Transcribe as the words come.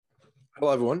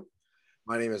Hello, everyone.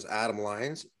 My name is Adam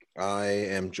Lyons. I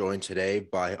am joined today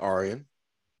by Aryan,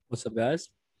 What's up, guys?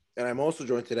 and I'm also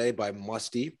joined today by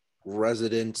Musty,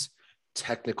 resident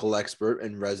technical expert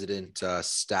and resident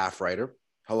staff writer.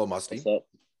 Hello, What's Musty. up?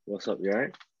 What's up? You all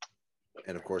right?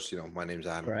 And of course, my name's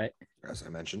Adam, Right. as I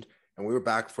mentioned. And we were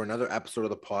back for another episode of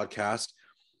the podcast.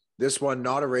 This one,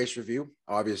 not a race review,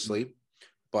 obviously,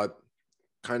 but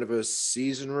kind of a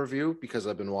season review because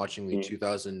I've been watching the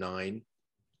 2009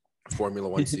 Formula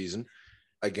One season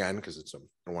again because it's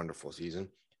a wonderful season.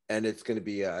 And it's going to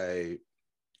be a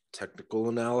technical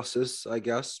analysis, I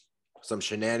guess, some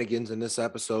shenanigans in this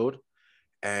episode.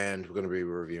 And we're going to be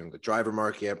reviewing the driver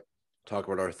market, talk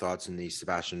about our thoughts in the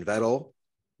Sebastian Vettel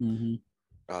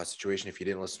situation. If you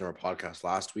didn't listen to our podcast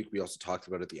last week, we also talked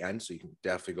about it at the end. So you can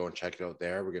definitely go and check it out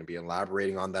there. We're going to be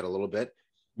elaborating on that a little bit,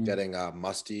 getting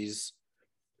Musty's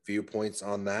viewpoints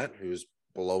on that, who's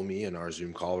below me in our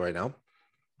Zoom call right now.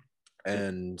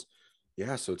 And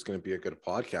yeah, so it's going to be a good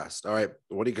podcast. All right.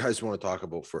 What do you guys want to talk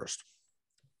about first?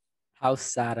 How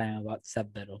sad I am about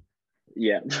Seb Vettel.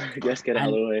 Yeah, let's get it out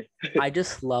of the way. I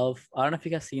just love, I don't know if you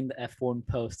guys seen the F1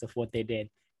 post of what they did.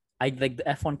 I like the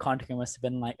F1 content must have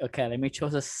been like, okay, let me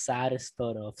choose the saddest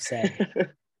photo of Seb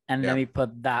and let me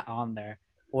put that on there.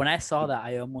 When I saw that,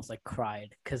 I almost like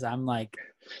cried because I'm like,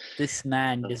 this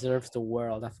man deserves the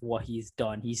world after what he's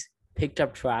done. He's picked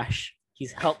up trash.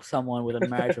 He's helped someone with a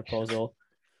marriage proposal.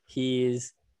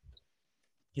 He's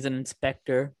an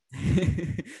inspector.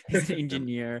 He's an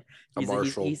engineer. A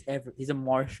marshal. He's a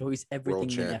marshal. He's everything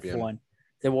in F1.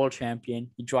 He's a world champion.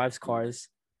 He drives cars.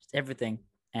 Just everything.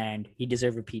 And he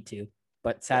deserves a P2.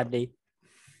 But sadly,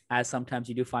 as sometimes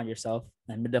you do find yourself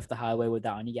in the middle of the highway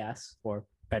without any gas or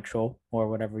petrol or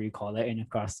whatever you call it in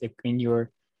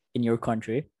your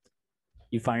country,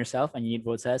 you find yourself and you need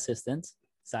roadside assistance.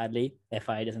 Sadly,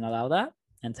 FIA doesn't allow that.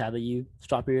 And sadly, you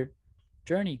stop your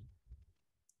journey.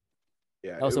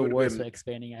 Yeah, that was the worst way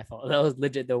explaining. I thought that was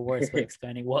legit the worst way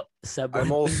explaining what Seb.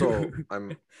 I'm almost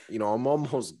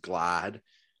glad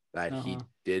that he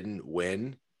didn't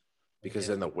win because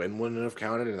then the win wouldn't have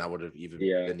counted, and that would have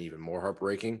been even more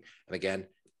heartbreaking. And again,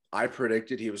 I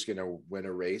predicted he was going to win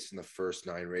a race in the first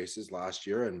 9 races last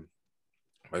year, and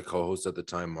my co-host at the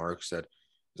time, Mark, said,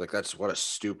 he's like, that's what a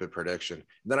stupid prediction.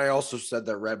 And then I also said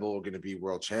that Red Bull were going to be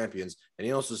world champions, and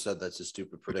he also said that's a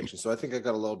stupid prediction. So I think I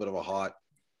got a little bit of a hot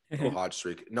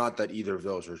streak. Not that either of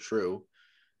those are true.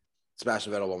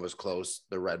 Sebastian Vettel one was close.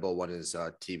 The Red Bull one is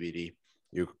TBD.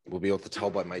 You will be able to tell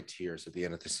by my tears at the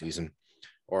end of the season,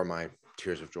 or my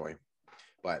tears of joy.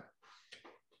 But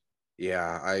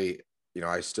yeah, I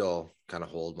still kind of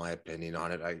hold my opinion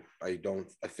on it. I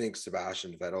think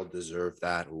Sebastian Vettel deserved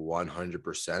that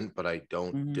 100%, but I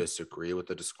don't disagree with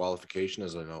the disqualification,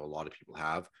 as I know a lot of people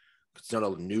have. It's not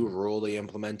a new rule they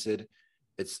implemented.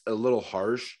 It's a little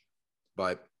harsh,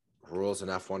 but rules in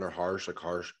F1 are harsh.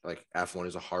 Like F1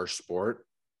 is a harsh sport.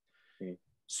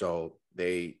 So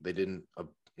they didn't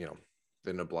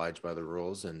oblige by the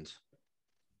rules, and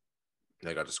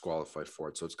they got disqualified for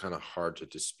it. So it's kind of hard to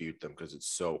dispute them because it's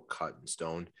so cut in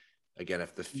stone. Again,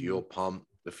 if the fuel pump,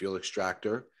 the fuel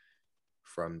extractor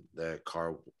from the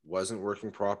car wasn't working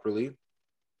properly,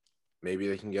 maybe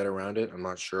they can get around it. I'm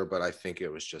not sure, but I think it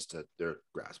was just they're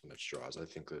grasping at straws. I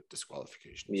think the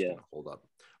disqualification is going to hold up.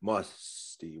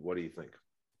 Musty, what do you think?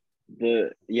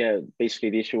 Basically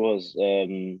the issue was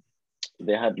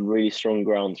they had really strong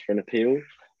grounds for an appeal,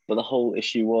 but the whole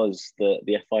issue was that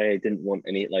the FIA didn't want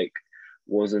any,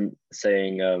 wasn't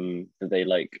saying that they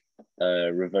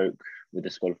revoke the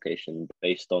disqualification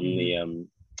based on the I'm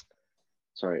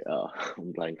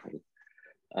blanking.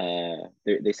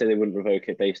 They said they wouldn't revoke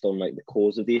it based on the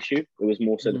cause of the issue. It was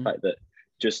more so the fact that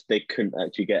just they couldn't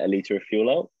actually get a litre of fuel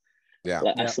out.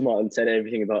 Aston Martin said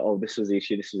everything about, this was the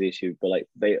issue, but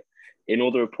they, in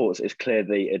all the reports, it's clear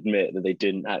they admit that they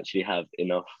didn't actually have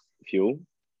enough fuel.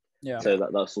 So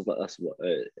that's what,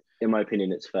 in my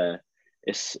opinion, it's fair.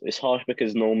 It's harsh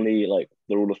because normally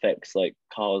the rule affects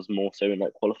cars more so in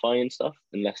qualifying and stuff,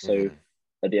 and less so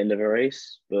at the end of a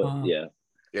race. But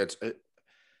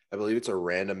I believe it's a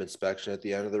random inspection at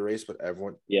the end of the race, but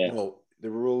everyone, the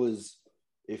rule is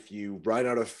if you run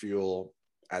out of fuel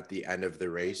at the end of the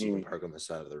race, you can park on the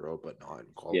side of the road, but not in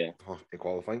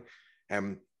qualifying.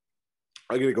 I'm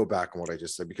going to go back on what I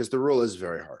just said because the rule is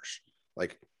very harsh. A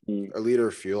liter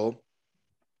of fuel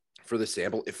for the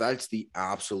sample, if that's the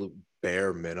absolute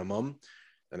bare minimum,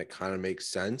 then it kind of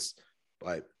makes sense.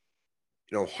 But,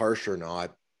 harsh or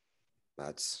not,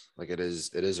 that's it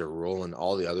is a rule, and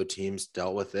all the other teams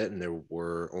dealt with it, and there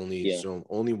were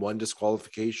only one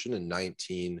disqualification and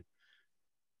 19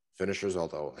 finishers,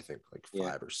 although I think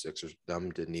 5 or 6 of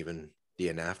them didn't even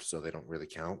DNF'd, so they don't really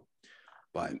count.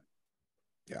 But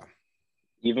yeah.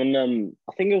 Even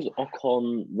I think it was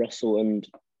Ocon, Russell, and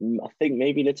I think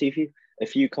maybe Latifi. A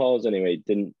few cars anyway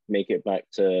didn't make it back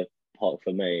to Park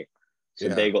for May, so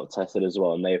they got tested as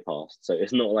well and they passed. So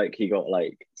it's not like he got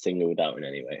like singled out in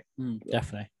any way.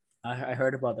 Definitely, I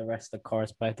heard about the rest of the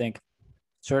cars, but I think to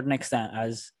a certain extent,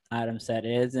 as Adam said,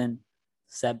 it isn't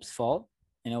Seb's fault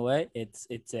in a way. It's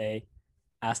a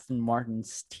Aston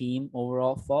Martin's team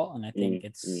overall fault, and I think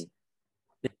it's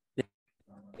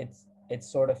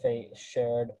sort of a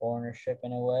shared ownership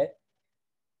in a way.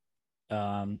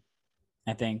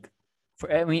 I think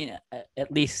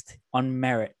at least on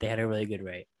merit, they had a really good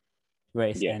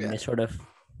race, and they sort of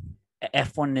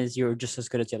F1 is you're just as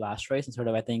good as your last race, and sort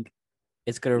of I think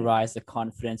it's going to rise the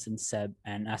confidence in Seb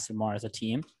and Aston Martin as a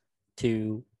team.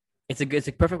 It's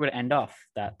a perfect way to end off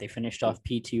that they finished off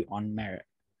P2 on merit,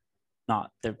 not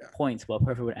the points, but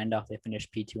perfect way to end off they finished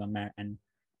P2 on merit, and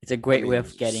it's a great way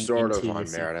of getting sort into of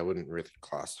on merit. I wouldn't really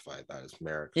classify that as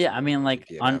merit. Yeah, I mean, like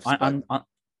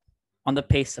on the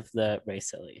pace of the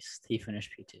race, at least he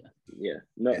finished P2. Yeah,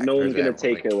 no one's gonna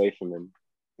take it away from him.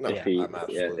 No, if he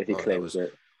claims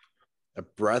it. A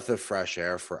breath of fresh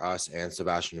air for us and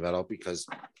Sebastian Vettel, because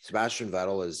Sebastian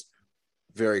Vettel is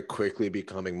very quickly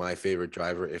becoming my favorite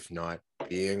driver, if not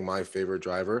being my favorite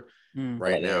driver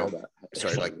right now.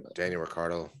 Sorry, like Daniel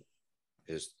Ricciardo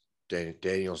is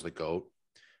Daniel's the GOAT.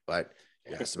 But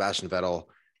yeah, Sebastian Vettel,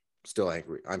 still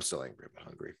angry. I'm still angry about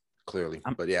Hungary, clearly.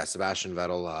 But yeah, Sebastian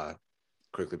Vettel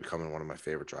quickly becoming one of my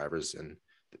favorite drivers, and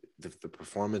the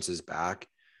performance is back.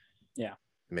 Yeah,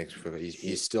 it makes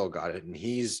he's still got it, and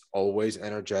he's always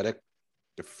energetic.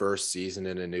 The first season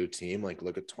in a new team, like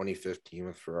look at 2015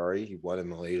 with Ferrari, he won in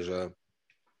Malaysia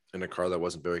in a car that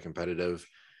wasn't very competitive.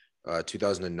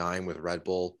 2009 with Red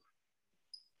Bull,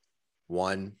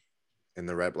 won in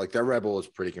the Red, like that Red Bull was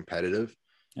pretty competitive.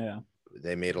 Yeah,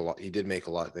 they made a lot. He did make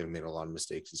a lot. They made a lot of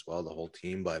mistakes as well, the whole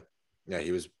team. But yeah,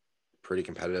 he was pretty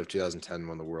competitive. 2010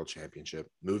 won the world championship.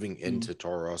 Moving into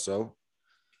Toro Rosso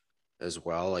as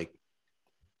well, like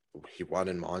he won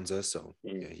in Monza. So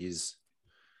yeah, he's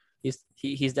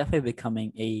definitely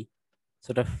becoming a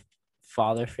sort of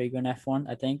father figure in F1.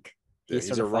 I think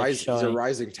he's a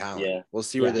rising talent. Yeah. We'll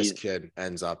see where this kid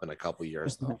ends up in a couple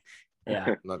years, though.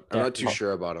 Yeah, I'm not too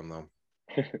sure about him though.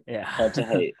 Yeah, hard to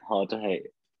hate.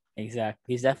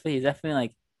 Exactly. He's definitely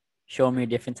like showing me a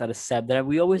different side of Seb that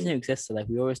we always knew existed. Like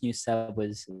we always knew Seb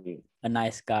was a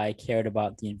nice guy, cared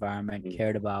about the environment,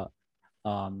 cared about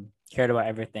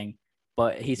everything.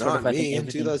 But he sort of, I think, in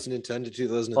 2010 to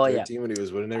 2013 when he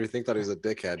was winning everything, thought he was a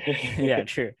dickhead. Yeah,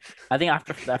 true. I think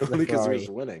after the Ferrari, because he was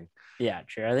winning. Yeah,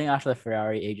 true. I think after the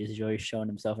Ferrari ages, he's really shown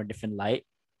himself in a different light,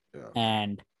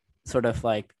 and sort of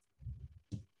like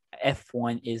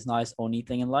F1 is not his only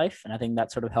thing in life, and I think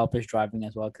that sort of helped his driving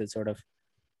as well, because sort of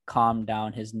calm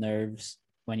down his nerves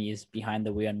when he is behind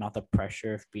the wheel, and not the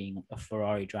pressure of being a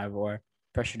Ferrari driver or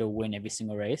pressure to win every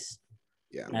single race.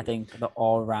 Yeah, and I think the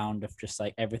all round of just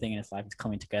like everything in his life is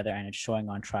coming together, and it's showing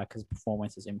on track because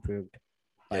performance has improved.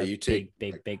 Yeah, you take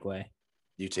big way.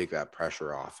 You take that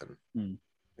pressure off, and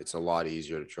it's a lot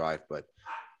easier to drive. But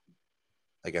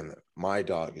again, my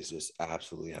dog is just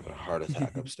absolutely having a heart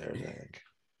attack upstairs. I think.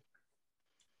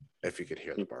 If you could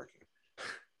hear the barking.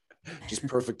 Just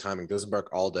perfect timing. Doesn't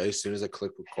bark all day. As soon as I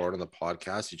click record on the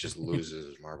podcast, he just loses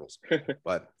his marbles.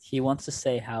 But he wants to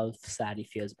say how sad he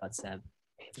feels about Seb.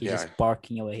 He's just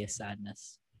barking away his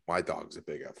sadness. My dog's a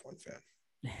big F1 fan.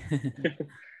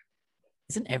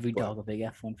 Isn't every dog a big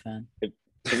F1 fan?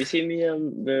 Have you seen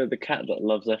the cat that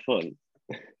loves F1?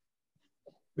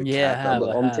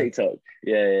 On TikTok.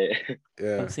 Yeah.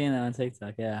 I've seen that on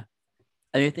TikTok. Yeah.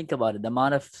 I mean, think about it. The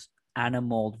amount of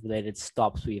animal-related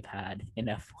stops we've had in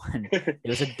F1. There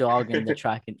was a dog in the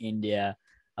track in India,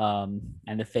 and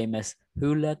the famous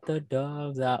 "Who let the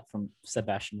dogs out" from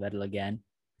Sebastian Vettel again.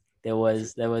 There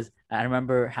was. I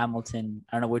remember Hamilton.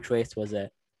 I don't know which race was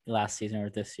it, last season or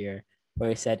this year, where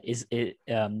he said, "Is it?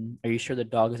 Are you sure the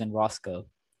dog is in Roscoe?"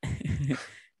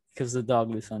 Because the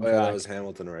dog was on track. Yeah, that was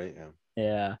Hamilton, right?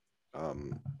 Yeah.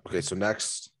 Okay, so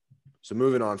next. So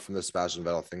moving on from the Sebastian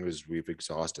Vettel thing, because we've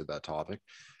exhausted that topic.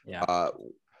 Yeah.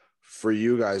 For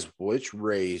you guys, which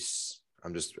race,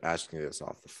 I'm just asking this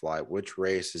off the fly, which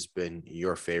race has been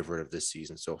your favorite of this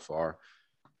season so far,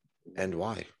 and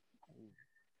why?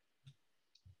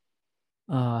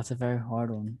 Oh, it's a very hard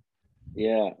one.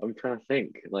 Yeah, I'm trying to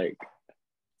think.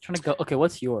 Trying to go. Okay,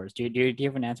 what's yours? Do you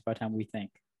have an answer by the time we think?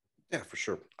 Yeah, for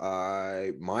sure.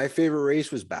 My favorite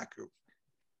race was Baku.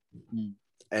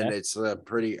 And it's a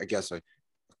pretty, I guess, a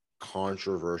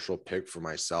controversial pick for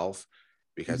myself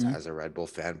because as a Red Bull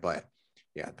fan, but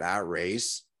yeah, that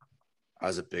race, I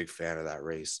was a big fan of that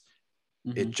race.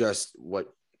 Mm-hmm. It just,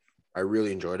 what I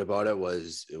really enjoyed about it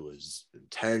was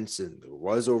intense, and there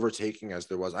was overtaking as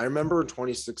there was. I remember in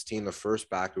 2016, the first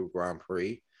Baku Grand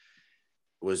Prix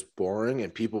was boring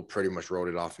and people pretty much wrote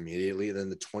it off immediately. And then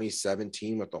the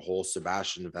 2017 with the whole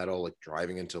Sebastian Vettel like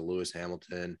driving into Lewis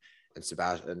Hamilton and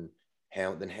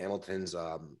Hamilton's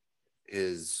I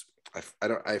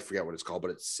forget what it's called,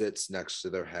 but it sits next to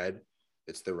their head.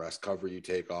 It's the rest cover you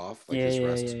take off, like his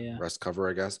rest cover,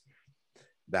 I guess.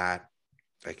 That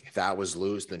was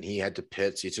loose. Then he had to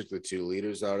pit. So he took the 2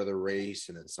 leaders out of the race,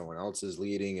 and then someone else is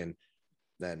leading. And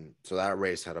then, so that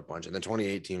race had a bunch. And then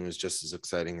 2018 was just as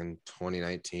exciting, and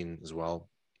 2019 as well.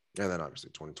 And then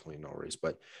obviously 2020, no race.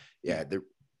 But yeah, there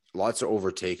lots of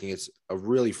overtaking. It's a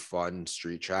really fun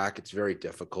street track. It's very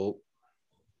difficult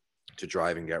to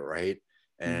drive and get right.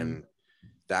 And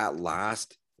that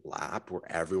last lap where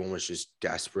everyone was just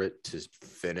desperate to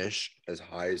finish as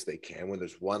high as they can when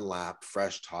there's one lap,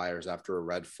 fresh tires after a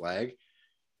red flag,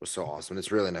 was so awesome.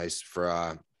 It's really nice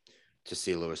for to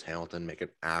see Lewis Hamilton make an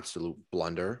absolute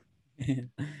blunder,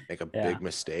 make a big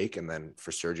mistake, and then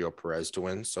for Sergio Perez to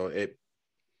win. So it,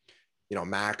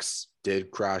 Max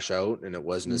did crash out, and it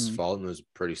wasn't his fault, and it was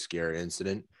a pretty scary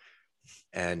incident.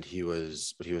 And he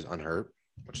was unhurt,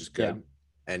 which is good. Yeah.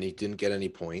 And he didn't get any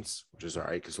points, which is all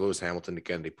right, because Lewis Hamilton didn't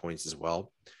get any points as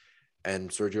well. And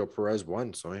Sergio Perez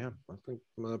won. So, yeah, I think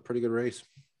a pretty good race.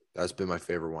 That's been my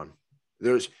favorite one.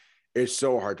 It's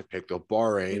so hard to pick, though.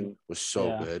 Bahrain was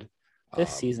so good.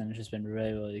 This season has just been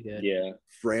really, really good. Yeah.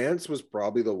 France was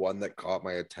probably the one that caught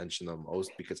my attention the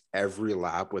most, because every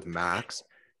lap with Max,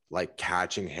 like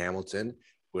catching Hamilton,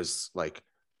 was like,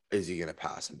 is he going to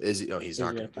pass him? Is he? No, he's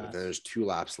not going to do it. Then there's 2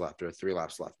 laps left or 3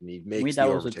 laps left, and he makes the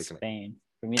overtaking. Spain.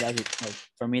 For me, that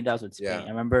was with Spain. Yeah. I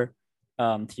remember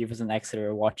he was in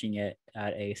Exeter watching it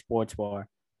at a sports bar,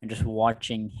 and just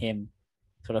watching him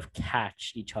sort of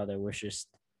catch each other was just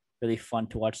really fun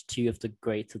to watch. 2 of the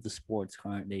greats of the sports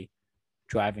currently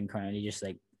just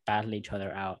like battle each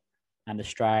other out, and the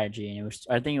strategy. And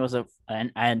I think it was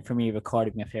and for me,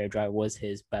 Ricciardo, my favorite driver, was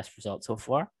his best result so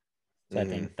far. So I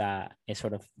think that it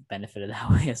sort of benefited that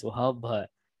way as well. But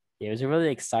yeah, it was a really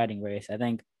exciting race. I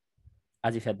think,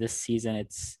 as you said, this season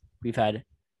we've had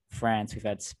France, we've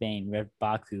had Spain, we have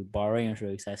Baku, Bahrain was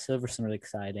really exciting, Silverstone really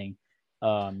exciting,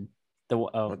 Hungary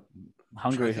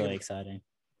is really exciting.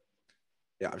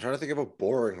 Yeah, I'm trying to think of a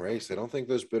boring race. I don't think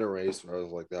there's been a race where I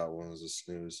was like, that one was a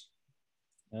snooze.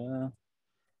 Not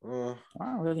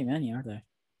really many, are there?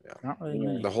 Yeah, not really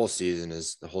many. The whole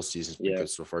season's been good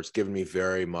so far. It's given me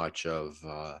very much of.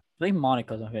 I think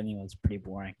Monaco's opinion was pretty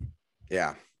boring.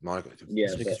 Yeah, Monaco. Yeah,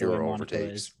 fewer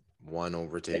overtakes. One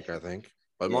overtake, I think.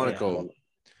 But Monaco,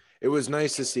 it was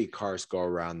nice to see cars go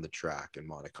around the track in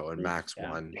Monaco, and Max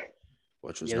won,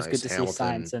 which was nice. It was good to see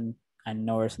Sainz and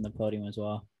Norris on the podium as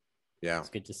well. Yeah, it's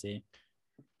good to see.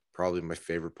 Probably my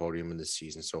favorite podium in this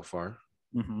season so far.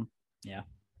 Yeah.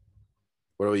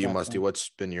 What about you, Musty? What's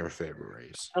been your favorite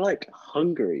race? I like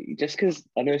Hungary, just because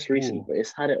I know it's recent, but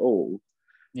it's had it all.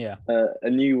 Yeah. A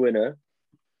new winner.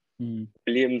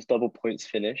 Williams double points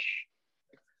finish.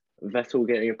 Vettel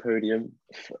getting a podium.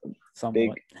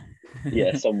 Somewhat.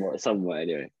 Somewhat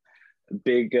anyway.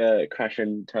 Big crash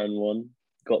in turn 1.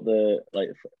 Got the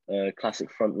classic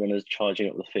front runners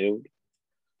charging up the field.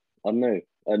 I don't know.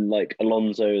 And like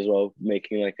Alonso as well,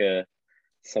 making like a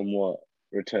somewhat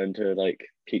return to like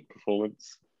peak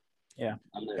performance. Yeah.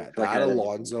 That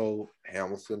Alonso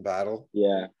Hamilton battle.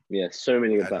 Yeah. So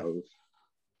many good battles.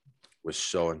 Was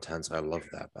so intense. I love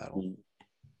that battle.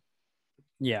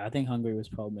 Yeah, I think Hungary was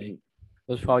probably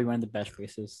one of the best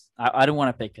races. I don't want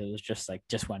to pick it. It was just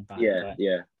went by.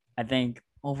 Yeah. I think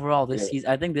overall this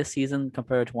season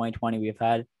compared to 2020, we've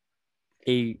had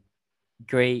a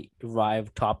great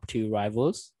top 2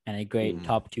 rivals and a great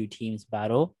top 2 teams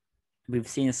battle. We've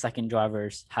seen second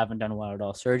drivers haven't done well at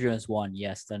all. Sergio has won,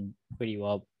 yes, done pretty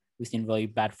well. We've seen really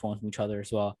bad forms from each other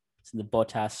as well. So the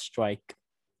Bottas strike,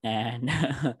 and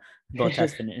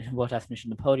Bottas finishing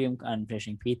the podium and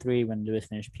finishing P3 when Lewis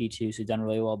finished P2. So he's done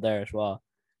really well there as well.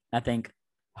 I think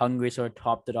Hungary sort of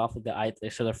topped it off with the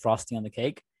sort of frosting on the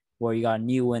cake, where you got a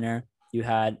new winner, you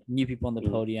had new people on the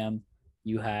podium,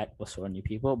 you had new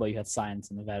people, but you had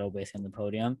Sainz and Vettel basically on the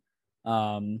podium.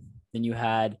 Then you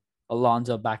had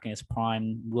Alonso back in his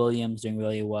prime, Williams doing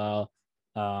really well.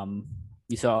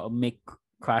 You saw Mick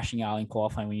crashing out in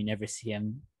qualifying when you never see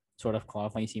him sort of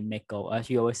qualifying. You see Mick go, as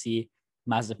you always see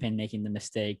Mazepin making the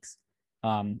mistakes.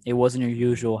 It wasn't your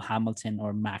usual Hamilton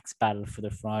or Max battle for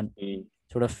the front.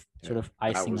 Sort of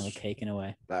icing on the cake in a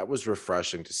way. That was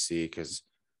refreshing to see, because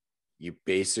you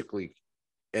basically,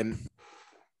 and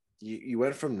you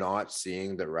went from not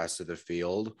seeing the rest of the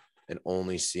field and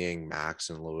only seeing Max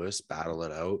and Lewis battle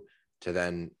it out to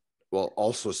then, well,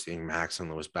 also seeing Max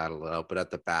and Lewis battle it out, but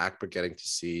at the back, but getting to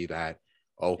see that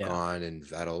Ocon and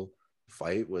Vettel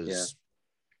fight was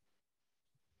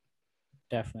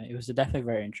definitely. It was definitely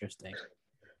very interesting.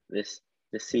 This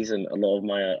season, a lot of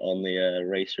my on the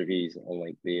race reviews on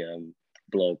like the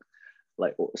blog,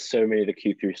 like so many of the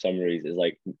Q3 summaries is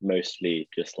like mostly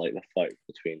just like the fight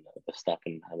between Verstappen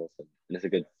and Hamilton, and it's a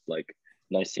good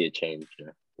nice to see a change. You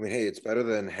know? I mean, hey, it's better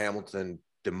than Hamilton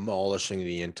demolishing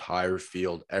the entire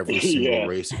field every single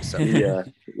race except I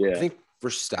think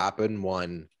Verstappen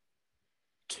won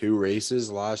 2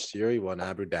 races last year. He won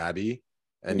Abu Dhabi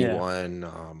and he won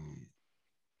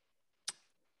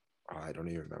I don't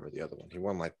even remember the other one. He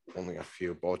won like only a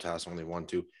few. Bottas only won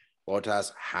 2.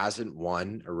 Bottas hasn't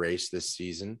won a race this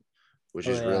season, which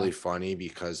is really funny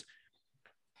because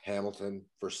Hamilton,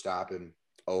 Verstappen,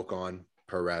 Ocon,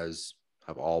 Perez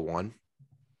have all won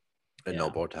and no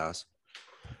Bottas.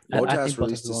 Bottas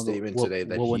released a statement today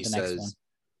that he says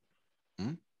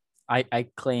I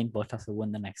claim Bottas will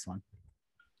win the next one.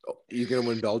 Oh, he's going to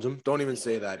win Belgium? Don't even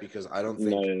say that because I don't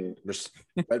think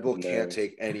Red Bull can't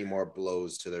take any more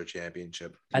blows to their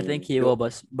championship. I think he will,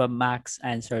 but Max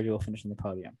and Sergio will finish in the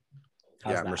podium.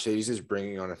 How's that? Mercedes is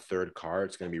bringing on a third car.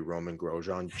 It's going to be Roman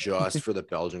Grosjean just for the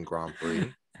Belgian Grand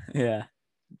Prix. Yeah.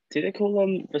 Did they call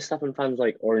Verstappen fans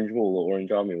like Orange Wool or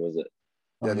Orange Army, was it?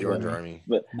 Yeah, the Orange Army.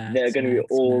 But they're going to be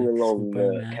all along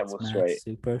the Camel Straight.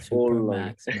 Super,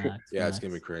 Max. Yeah, it's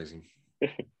going to be crazy.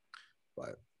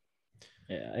 But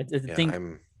I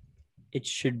think it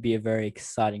should be a very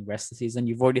exciting rest of the season.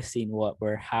 You've already seen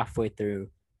we're halfway through,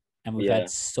 and we've had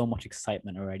so much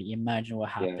excitement already. Imagine what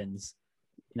happens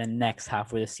in the next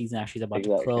half where the season actually is about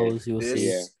to close. You'll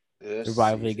see the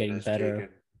rivalry getting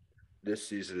better. This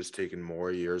season has taken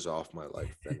more years off my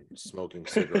life than smoking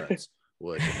cigarettes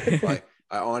would.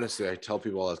 I honestly, I tell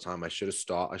people all the time, I should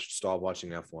stop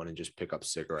watching F1 and just pick up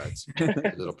cigarettes.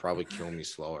 It'll probably kill me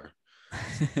slower.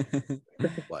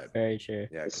 Very true.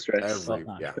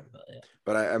 Yeah,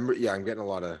 but I'm getting a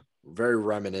lot of very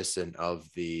reminiscent of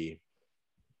the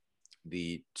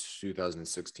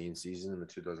 2016 season and the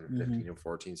 2015 and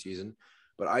 14 season.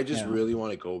 But I just really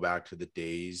want to go back to the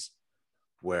days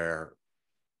where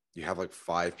you have like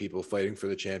 5 people fighting for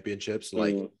the championships,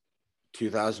 like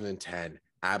 2010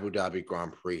 Abu Dhabi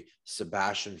Grand Prix.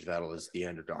 Sebastian Vettel is the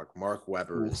underdog. Mark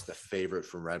Webber is the favorite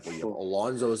from Red Bull. You have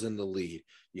Alonso's in the lead.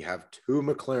 You have 2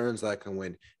 McLarens that can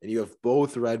win, and you have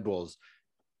both Red Bulls.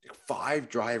 5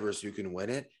 drivers who can win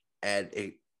it, and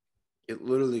it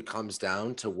literally comes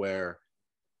down to where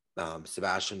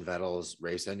Sebastian Vettel's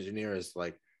race engineer is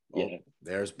like,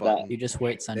 there's Button. You just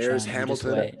wait, sunshine. There's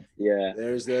Hamilton.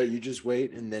 There's you just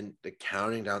wait, and then the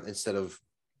counting down instead of,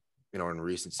 in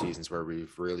recent seasons where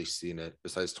we've really seen it,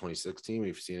 besides 2016,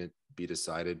 we've seen it be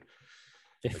decided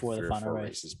before the final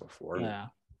races before. Yeah,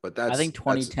 but I think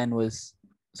 2010 was,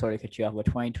 sorry to cut you off, but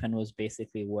 2010 was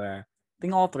basically where I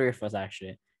think all 3 of us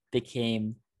actually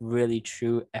became really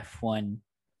true F1,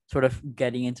 sort of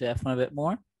getting into F1 a bit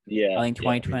more. Yeah, I think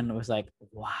 2020 was like,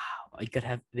 wow, it could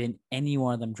have been any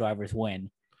one of them drivers win.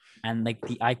 And like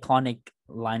the iconic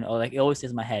line, or like it always stays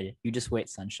in my head, you just wait,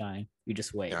 sunshine. You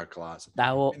just wait. Yeah, class.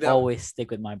 That will always stick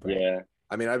with my brain. Yeah.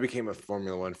 I mean, I became a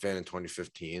Formula One fan in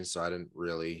 2015, so I didn't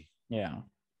really. Yeah.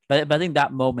 But I think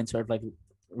that moment sort of like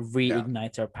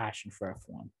reignites our passion for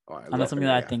F1. And that's something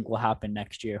that I think will happen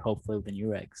next year, hopefully with the new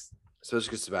regs. Especially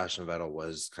because Sebastian Vettel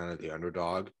was kind of the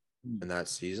underdog in that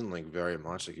season, like very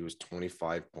much. Like he was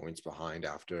 25 points behind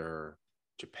after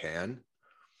Japan.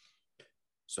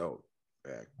 So,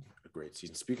 yeah, a great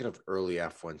season. Speaking of early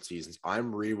F1 seasons,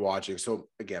 I'm rewatching. So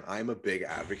again, I'm a big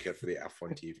advocate for the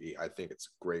F1 TV. I think it's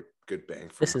great, good bang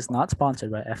for. This is not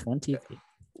sponsored by F1 TV.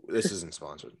 This isn't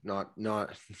sponsored. Not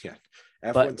yet.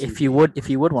 F1 but TV. if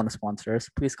you would want to sponsor us,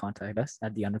 please contact us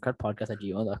at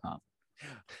theundercutpodcast@gmail.com.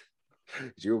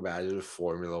 Could you imagine if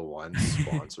Formula One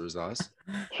sponsors us?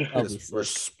 We're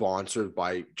sponsored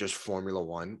by just Formula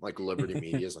One, like Liberty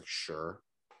Media is like, sure.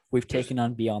 We've taken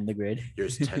on Beyond the Grid.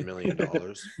 Here's $10 million.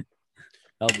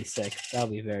 That'll be sick. That'll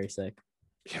be very sick.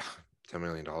 Yeah, $10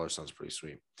 million sounds pretty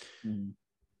sweet.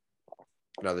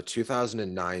 Now, the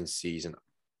 2009 season,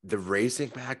 the racing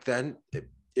back then,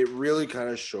 it really kind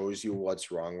of shows you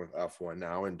what's wrong with F1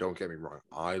 now. And don't get me wrong,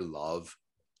 I love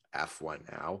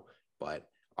F1 now, but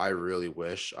I really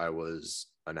wish I was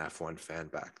an F1 fan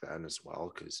back then as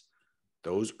well, because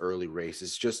those early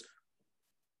races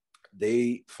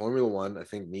Formula One, I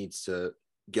think, needs to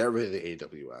get rid of the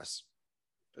AWS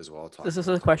as well. This is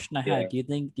a question I had. Do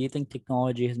you think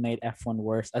technology has made F1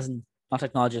 worse? As in, not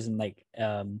technologies in like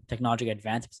technology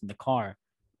advancements in the car,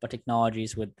 but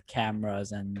technologies with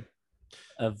cameras and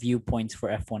viewpoints for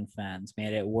F1 fans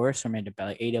made it worse or made it better?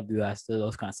 Like AWS,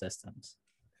 those kind of systems.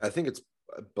 I think it's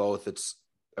both. It's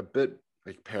a bit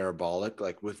like parabolic,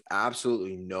 like with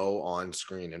absolutely no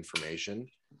on-screen information,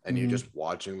 and you're just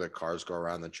watching the cars go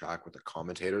around the track with the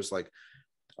commentators. Like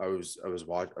I was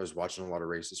watching a lot of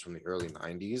races from the early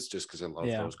 90s just because I love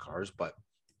those cars,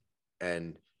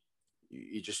 and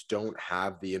you just don't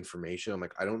have the information. I'm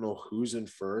like, I don't know who's in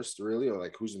first really, or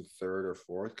like who's in third or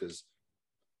fourth, because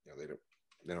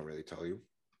they don't really tell you.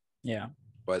 Yeah.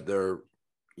 But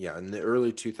in the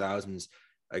early 2000s,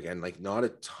 again, like not a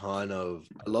ton of,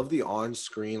 I love the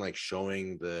on-screen, like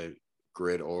showing the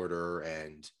grid order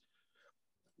and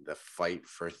the fight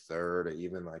for third, or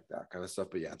even like that kind of stuff.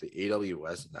 But yeah, the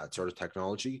AWS and that sort of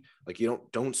technology, like you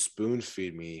don't spoon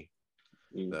feed me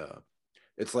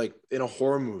it's like in a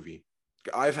horror movie.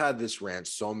 I've had this rant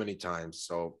so many times.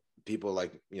 So people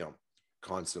like,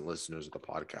 constant listeners of the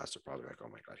podcast are probably like, oh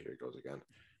my God, here it goes again.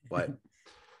 But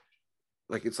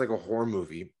like, it's like a horror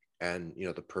movie, and,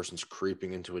 the person's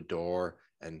creeping into a door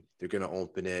and they're going to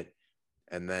open it.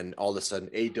 And then all of a sudden,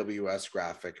 AWS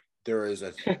graphic, there is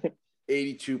a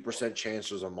 82% chance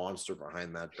there's a monster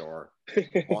behind that door.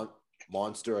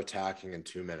 Monster attacking in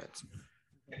 2 minutes.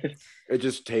 It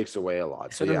just takes away a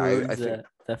lot. So yeah, I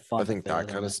think that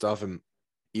kind of stuff, and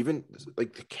even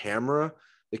like the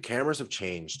cameras have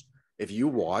changed. If you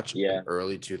watch an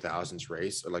early 2000s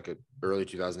race or like an early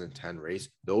 2010 race,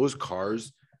 those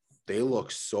cars, they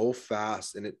look so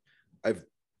fast. And I've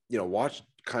watched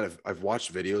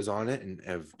videos on it and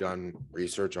have done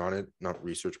research on it, not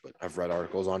research, but I've read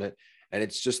articles on it. And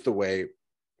it's just the way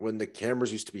when the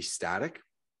cameras used to be static,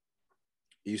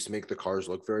 it used to make the cars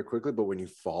look very quickly, but when you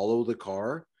follow the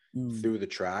car through the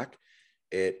track,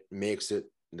 it makes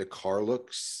the car look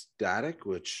static,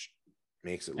 which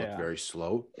makes it look very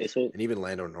slow. And even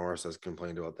Lando Norris has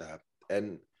complained about that.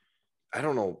 And I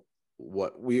don't know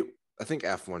I think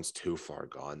F1's too far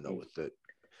gone though with the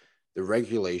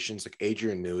regulations. Like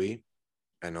Adrian Newey,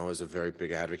 I know, is a very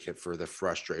big advocate for the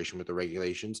frustration with the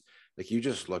regulations. Like you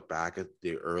just look back at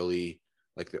the early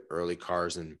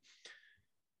cars, and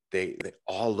they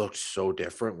all looked so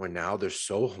different, when now they're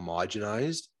so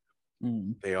homogenized.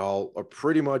 They all are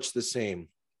pretty much the same.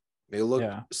 They look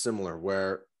similar,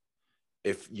 where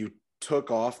if you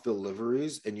took off the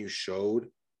liveries and you showed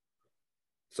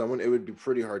someone, it would be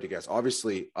pretty hard to guess.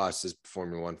 Obviously, us as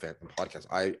Formula One fan podcast,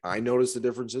 I noticed the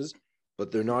differences,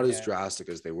 but they're not as drastic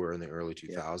as they were in the early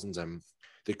 2000s. And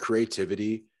the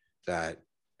creativity that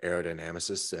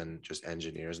aerodynamicists and just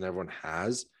engineers and everyone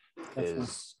has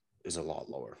is a lot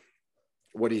lower.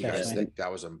 What do you guys think?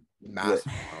 That was a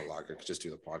massive monologue. I could just do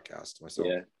the podcast myself.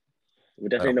 Yeah, we're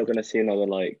definitely not going to see another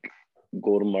like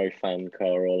Gordon Murray fan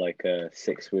car or like a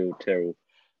 6-wheel Tyrrell.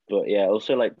 But yeah,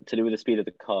 also like to do with the speed of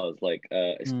the cars, like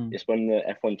it's when the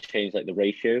F1 changed like the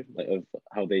ratio, like of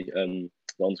how they the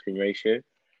on-screen ratio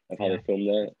of how they film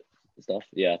their stuff.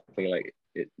 Yeah, I think like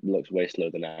it looks way slower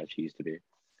than it actually used to be.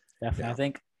 Definitely, I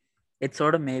think it's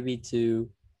sort of maybe to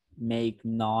make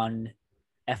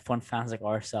non-F1 fans like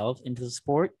ourselves into the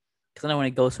sport, because I know when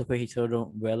it goes so quick, you sort of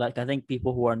don't realize. I think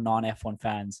people who are non-F1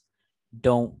 fans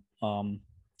don't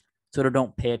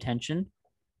don't pay attention.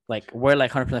 Like we're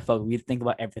like 100% focused. We think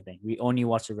about everything. We only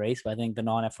watch the race. But I think the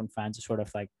non-F1 fans are sort of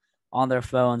like on their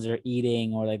phones or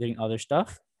eating or like doing other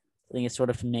stuff. I think it's sort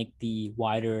of to make the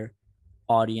wider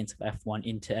audience of F1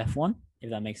 into F1,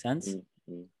 if that makes sense.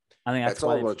 Mm-hmm. I think that's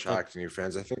all about attracting new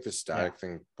fans. I think the static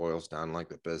thing boils down like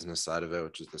the business side of it,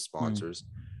 which is the sponsors.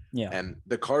 And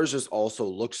the cars just also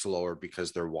look slower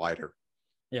because they're wider.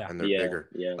 And they're bigger.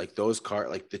 Like those cars,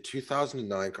 like the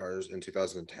 2009 cars and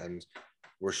 2010s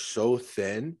were so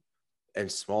thin and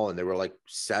small, and they were like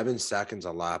 7 seconds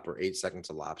a lap or 8 seconds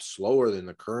a lap slower than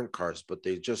the current cars, but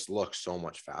they just look so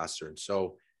much faster and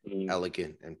so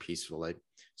elegant and peaceful. Like,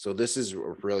 so this is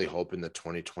really hoping the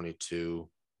 2022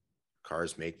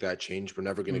 cars make that change. We're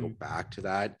never going to go back to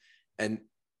that. And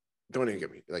don't even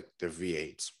get me like the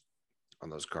V8s on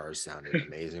those cars sounded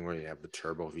amazing when you have the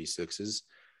turbo V6s,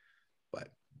 but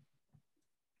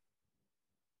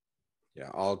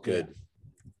all good.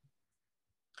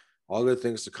 All good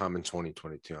things to come in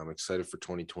 2022. I'm excited for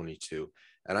 2022.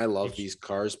 And I love these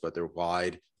cars, but they're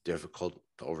wide, difficult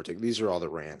to overtake. These are all the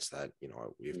rants that,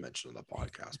 we've mentioned on the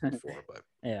podcast before, but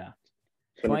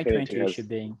 2022 should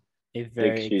be a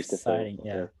very exciting.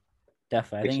 Yeah,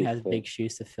 definitely. I think it has big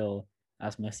shoes to fill,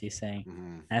 as Messi is saying.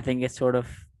 And I think it's sort of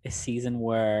a season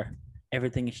where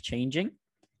everything is changing.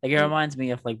 Like it reminds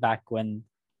me of like back when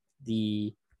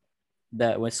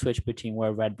that was switched between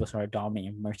where Red Bull started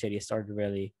dominating, Mercedes started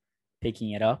really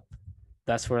picking it up.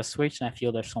 That's for a switch, and I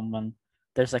feel there's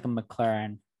like a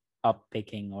McLaren up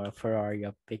picking or a Ferrari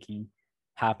up picking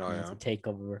happening to take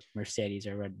over Mercedes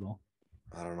or Red Bull.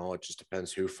 I don't know. It just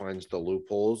depends who finds the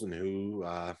loopholes and who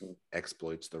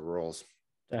exploits the rules.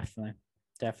 Definitely.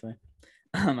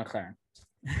 McLaren.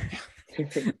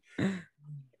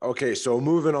 Okay, so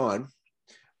moving on.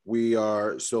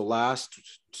 Last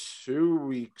 2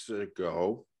 weeks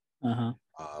ago,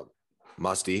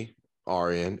 Musty,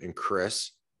 Arian, and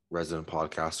Chris, resident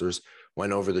podcasters,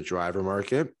 went over the driver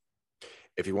market.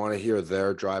 If you want to hear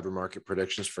their driver market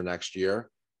predictions for next year,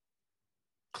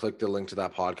 click the link to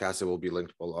that podcast. It will be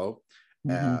linked below.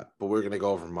 But we're going to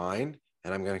go over mine,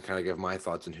 and I'm going to kind of give my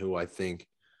thoughts on who I think.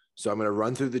 So I'm going to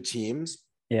run through the teams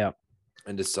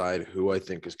and decide who I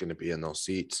think is going to be in those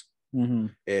seats.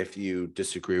 If you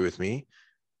disagree with me,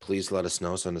 please let us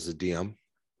know. Send us a DM.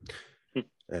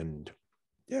 And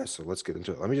yeah, so let's get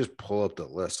into it. Let me just pull up the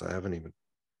list. I haven't even.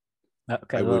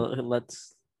 Okay,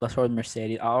 let's start with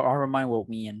Mercedes. I'll remind what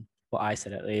I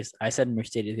said at least. I said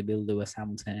Mercedes could be Lewis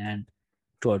Hamilton and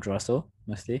George Russell.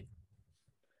 Musty.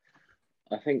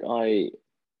 I think I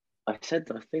said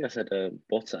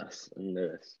Bottas and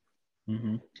Lewis.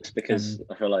 Just because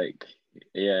I feel like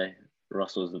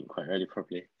Russell isn't quite ready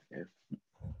properly. Yeah.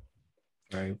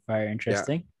 Very, very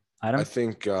interesting. Yeah. I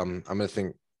think I'm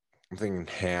thinking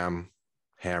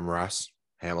Hamilton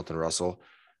Russell.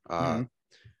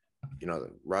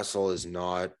 Russell is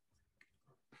not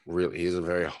really, he's a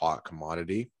very hot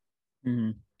commodity.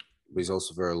 But he's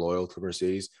also very loyal to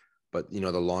Mercedes. But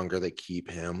the longer they keep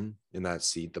him in that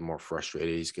seat, the more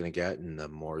frustrated he's going to get, and the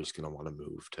more he's going to want to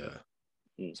move to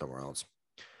somewhere else.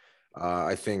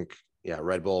 I think,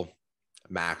 Red Bull,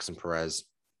 Max and Perez.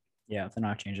 Yeah, they're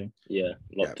not changing. Yeah,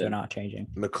 they're not changing.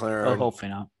 McLaren. Hopefully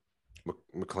not.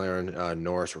 McLaren,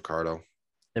 Norris, Ricardo.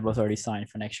 They both already signed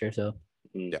for next year, so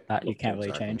that you can't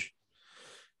really change.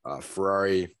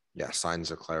 Ferrari,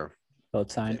 Sainz, Leclerc.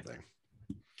 Both signed.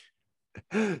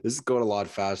 This is going a lot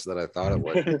faster than I thought it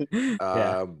would.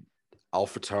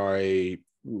 AlphaTauri,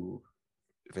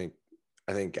 I think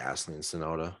Gasly and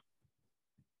Tsunoda.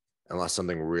 Unless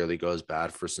something really goes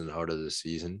bad for Tsunoda this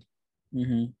season.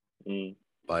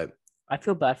 But I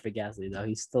feel bad for Gasly though.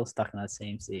 He's still stuck in that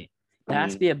same seat. It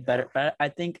has to be a better. But I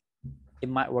think it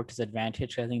might work to his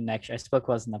advantage. I think next year, I spoke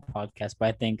about this in the podcast, but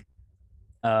I think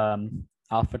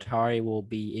AlphaTauri will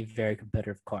be a very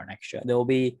competitive car next year. There will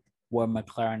be where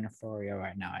McLaren and Ferrari are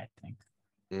right now, I think.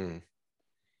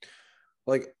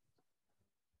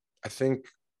 I think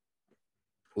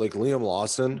Liam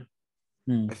Lawson.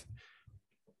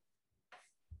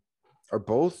 Are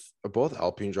both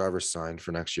Alpine drivers signed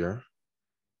for next year?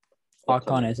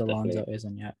 Ocon is, Alonso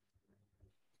isn't yet.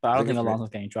 But I don't think Alonso's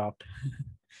getting dropped.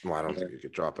 Well, I don't think you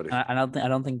could drop it. I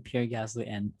don't think Pierre Gasly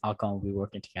and Ocon will be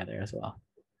working together as well.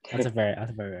 That's a very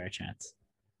rare chance.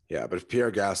 Yeah, but if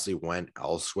Pierre Gasly went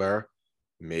elsewhere,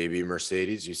 maybe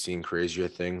Mercedes, you've seen crazier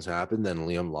things happen, then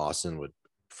Liam Lawson would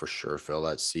for sure fill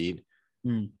that seat.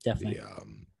 Definitely.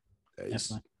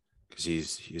 Definitely. Because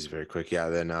he's very quick. Yeah,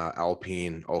 then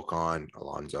Alpine, Ocon,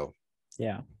 Alonso.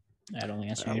 Yeah. I don't think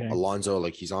that's changing. Alonso,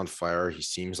 he's on fire. He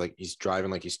seems like he's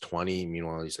driving like he's 20.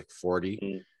 Meanwhile, he's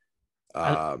 40.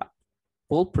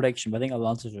 Bold prediction, but I think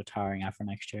Alonso's retiring after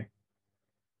next year.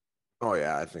 Oh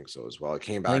yeah, I think so as well. It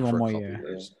came back for a couple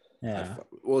years. Yeah.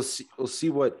 We'll see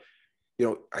what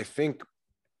I think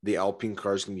the Alpine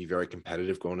car is going to be very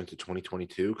competitive going into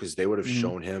 2022 because they would have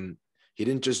shown him he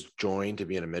didn't just join to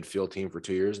be in a midfield team for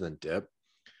 2 years and then dip.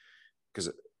 Because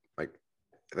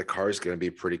the car is going to be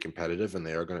pretty competitive, and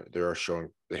they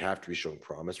have to be showing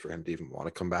promise for him to even want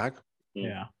to come back.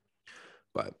 Yeah.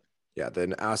 But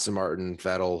then Aston Martin,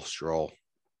 Vettel, Stroll.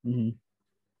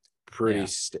 Pretty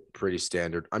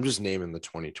standard. I'm just naming the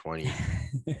 2020.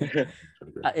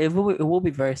 It will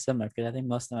be very similar because I think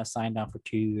most of them are signed on for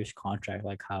 2 years contract,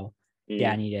 like how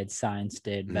Danny did, Sainz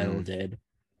did, Vettel did.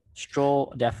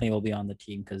 Stroll definitely will be on the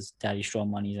team because Daddy Stroll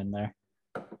money's in there.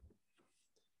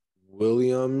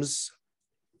 Williams.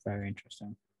 Very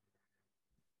interesting.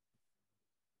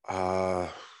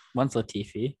 One's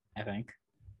Latifi, I think.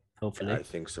 Hopefully. Yeah, I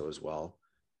think so as well.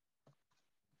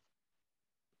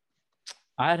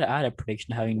 I had a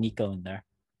prediction having Nico in there.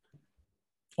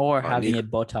 Or having a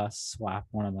Bottas swap,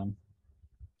 one of them.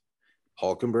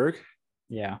 Hulkenberg?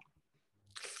 Yeah.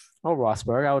 Or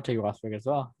Rosberg. I would take Rosberg as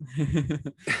well.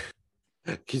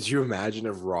 Could you imagine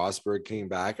if Rosberg came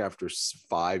back after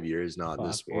 5 years not in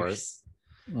the sport?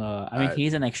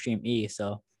 He's an Extreme E,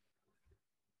 so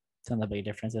it's not a big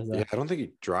difference. Yeah, I don't think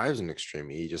he drives an Extreme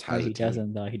E. He just has a team. He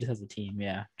doesn't, though. He just has a team.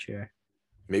 Yeah, sure.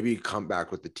 Maybe you come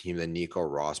back with the team, then Nico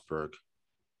Rosberg,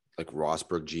 like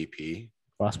Rosberg GP.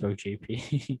 Rosberg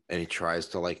GP. And he tries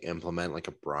to like implement like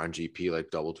a Braun GP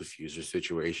like double diffuser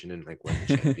situation and like win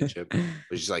the championship, but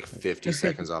he's like 50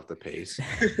 seconds off the pace.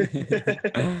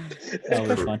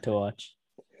 That'll be fun to watch.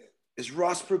 Is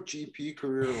Rosberg GP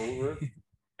career over?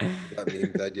 That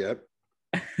meme dead yet?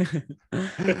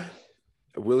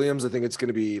 Williams, I think it's going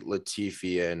to be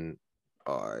Latifi, and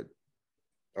I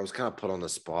was kind of put on the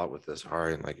spot with this,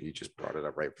 Harry, and like you just brought it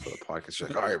up right before the podcast. You're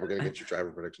like, all right, we're going to get your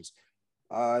driver predictions.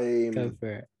 Go for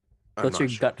it. What's your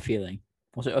gut feeling?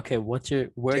 Where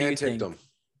do you think?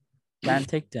 Dan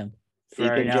Ticktum.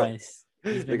 Very nice.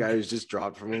 The guy who's just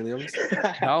dropped from Williams.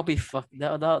 That'll be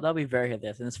that'll be very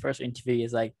hilarious. In his first interview,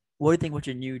 he's like, "What do you think about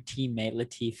your new teammate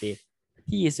Latifi?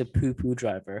 He is a poo-poo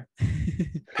driver,"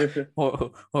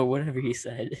 or whatever he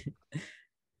said.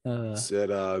 Said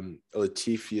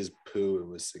Latifi is poo and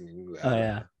was singing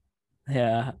that.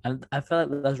 Yeah, and I felt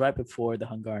like that was right before the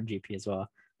Hungarian GP as well.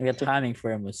 Like the timing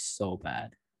for him was so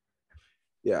bad.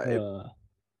 Yeah,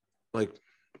 like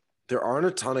there aren't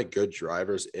a ton of good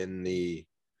drivers in the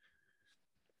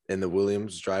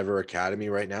Williams Driver Academy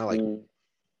right now. Like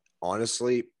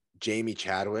honestly, Jamie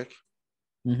Chadwick,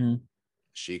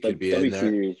 she could be in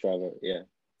there. Driver,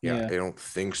 yeah, I don't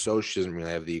think so. She doesn't really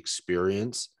have the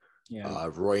experience. Yeah,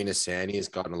 Roy Nissany has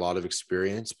gotten a lot of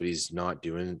experience, but he's not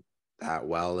doing that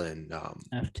well in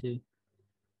F2,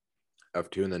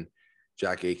 and then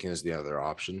Jack Aiken is the other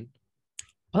option.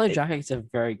 I think Jack Aiken's a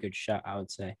very good shot, I would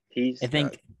say.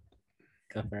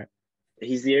 Go for it.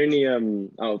 He's the only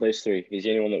out of those three. He's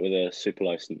the only one that with a super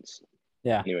license.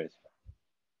 Yeah. Anyways.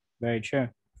 Very true.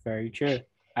 Very true.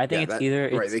 I think it's either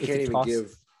right. They can't even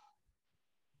give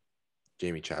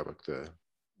Jamie Chadwick the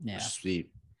seat.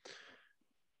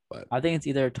 But I think it's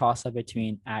either a toss up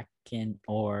between Atkin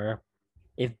or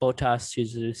if Bottas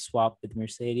chooses to swap with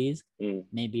Mercedes,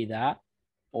 maybe that.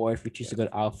 Or if we choose to go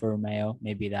to Alfa Romeo,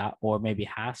 maybe that. Or maybe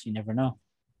Haas, you never know.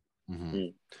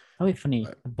 That'd be funny.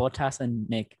 Bottas and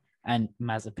Mick and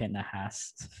Mazepin at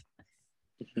Haas.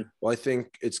 Well, I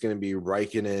think it's going to be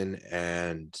Raikkonen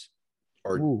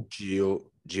or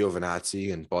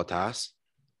Giovinazzi and Bottas.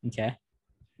 Okay.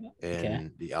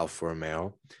 And the Alfa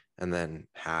Romeo. And then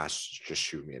Haas, just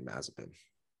shoot me at Mazepin.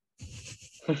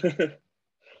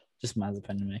 Just Mazepin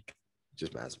and Mick.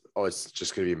 Just Mazepin. Oh, it's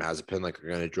just going to be Mazepin. Like, we're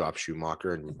going to drop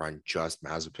Schumacher and run just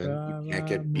Mazepin. You can't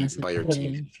get beaten by your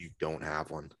team if you don't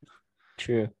have one.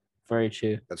 True. Very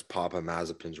true. That's Papa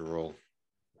Mazepin's rule.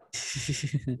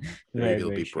 Maybe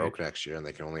it'll be broke next year and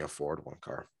they can only afford one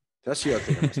car. That's the other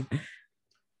thing.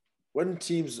 When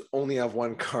teams only have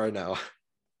one car now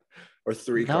or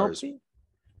three cars?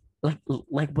 Like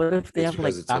what if they have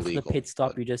like after illegal, the pit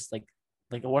stop, you just like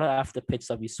what if after the pit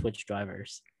stop you switch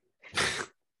drivers?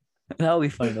 That would be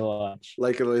fun to watch.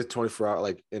 Like a 24-hour,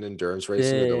 like an endurance race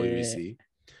in the WBC.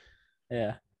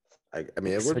 Yeah. I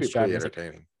mean, it would be pretty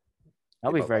entertaining.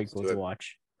 That would be very cool to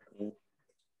watch.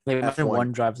 Like imagine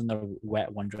one drives in the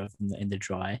wet, one drives in the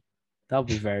dry. That would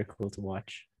be very cool to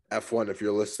watch. F1, if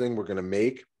you're listening, we're gonna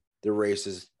make the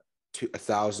races to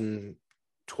 1,000,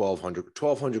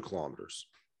 1,200 kilometers.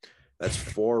 That's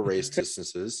 4 race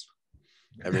distances,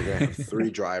 and we're gonna have 3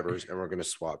 drivers, and we're gonna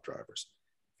swap drivers.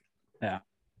 Yeah,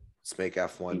 let's make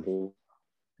F1. No,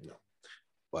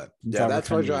 but yeah,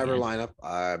 that's my driver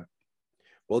lineup.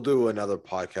 We'll do another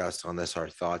podcast on this, our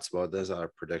thoughts about this,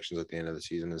 our predictions at the end of the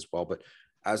season as well. But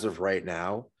as of right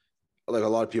now, like a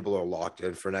lot of people are locked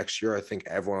in for next year. I think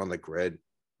everyone on the grid,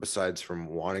 besides from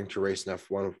wanting to race in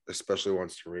F1, especially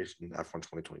wants to race in F1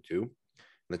 2022, in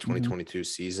the 2022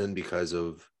 season because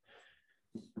of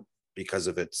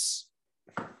its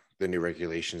the new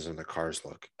regulations and the cars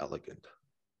look elegant.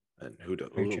 And who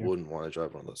wouldn't want to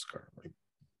drive one of those cars? Like,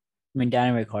 I mean,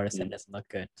 Danny Ricciardo said it doesn't look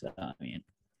good. So, I mean,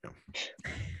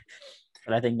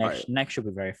 but I think next should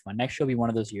be very fun. Next should be one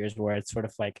of those years where it's sort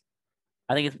of like,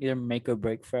 I think it's either make or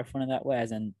break for F1 in that way,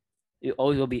 as in it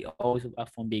always will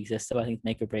F1 be existed. But I think it's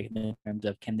make or break in terms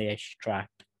of can they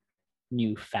attract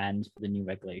new fans for the new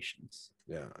regulations.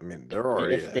 Yeah, I mean they're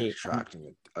already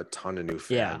attracting a ton of new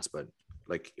fans, but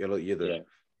like it'll either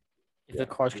if the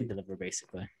cars can deliver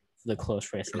basically the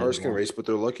close race. Cars can race, but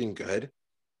they're looking good.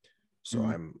 So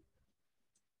I'm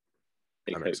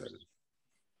excited.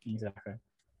 Exactly.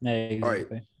 All right.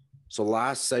 So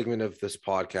last segment of this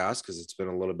podcast, because it's been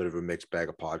a little bit of a mixed bag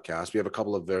of podcasts. We have a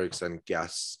couple of very exciting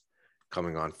guests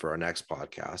coming on for our next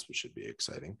podcast, which should be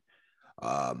exciting.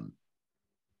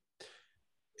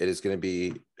 It is going to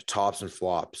be tops and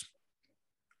flops.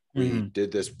 We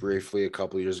did this briefly a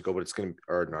couple of years ago, but it's going to be,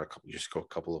 or not a couple of years ago,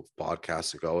 a couple of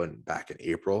podcasts ago and back in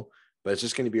April. But it's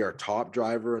just going to be our top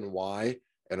driver and why,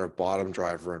 and our bottom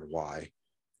driver and why.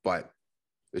 But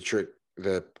the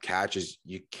the catch is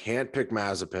you can't pick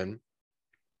Mazepin.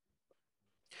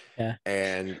 Yeah.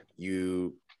 And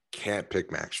you can't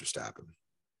pick Max Verstappen.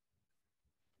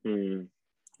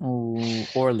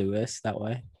 Or Lewis that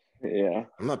way. Yeah.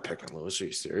 I'm not picking Lewis. Are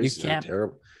you serious? You can't.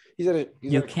 Terrible. He's at a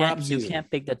crap season. You can't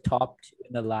pick the top two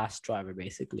in the last driver,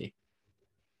 basically.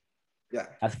 Yeah.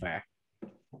 That's fair.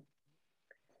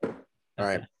 All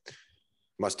right.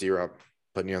 Musty, you're up.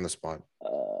 Putting you on the spot.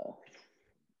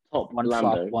 Top one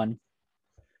Lando. Flop one.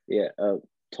 Yeah,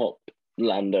 top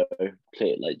Lando.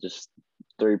 Like just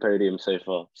 3 podiums so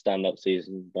far. Stand-up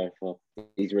season by far.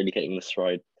 He's really getting in his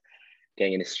stride.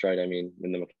 I mean,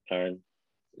 in the McLaren.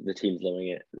 The team's loving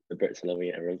it. The Brits are loving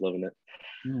it. Everyone's loving it.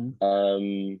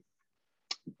 Mm-hmm.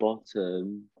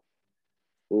 Bottom.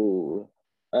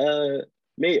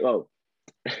 Me. Well,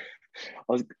 I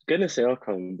was gonna say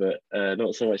Ocon, but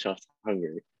not so much after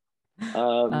Hungary.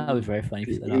 That was very funny.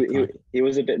 He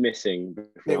was a bit missing.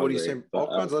 Hey, what are you saying?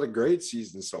 Ocon's had a great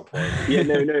season so far. Yeah,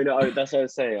 no. That's what I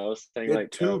was saying. I was saying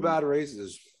like 2 bad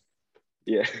races.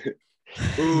 Yeah.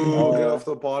 Boo! Get off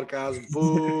the podcast.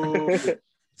 Boo!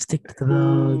 Stick to the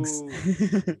vlogs.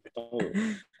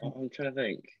 I'm trying to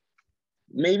think.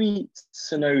 Maybe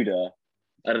Tsunoda.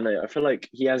 I don't know. I feel like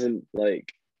he hasn't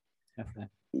like.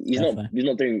 He's not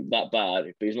doing that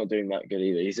bad, but he's not doing that good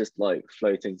either. He's just like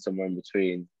floating somewhere in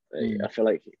between. I feel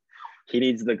like he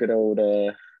needs the good old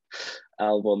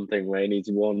Albon thing where he needs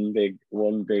one big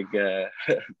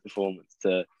performance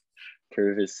to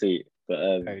prove his seat. But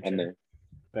I know.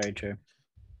 Very true.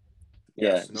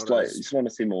 Yeah, just want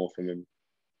to see more from him.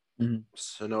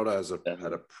 Tsunoda has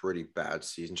had a pretty bad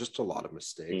season. Just a lot of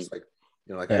mistakes.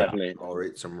 I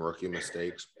tolerate some rookie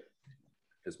mistakes.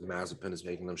 Because Mazepin is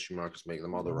making them, Schumacher's making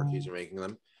them, all the rookies are making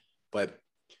them. But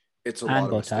it's a lot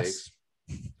of mistakes.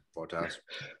 Bottas.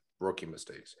 Rookie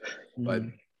mistakes. But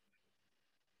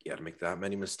to make that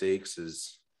many mistakes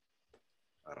is,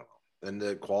 I don't know. And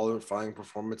the qualifying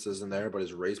performance isn't there, but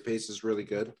his race pace is really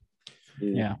good.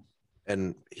 Yeah.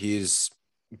 And he's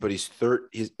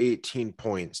 18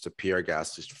 points to Pierre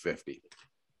Gasly's 50.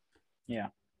 Yeah.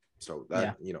 So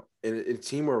that, in a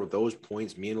team where those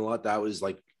points mean a lot, that was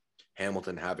like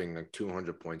Hamilton having like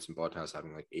 200 points and Bottas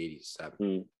having like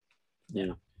 87.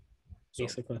 Yeah. So,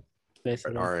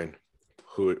 basically. All right.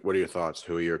 What are your thoughts?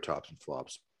 Who are your tops and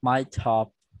flops? My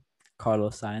top,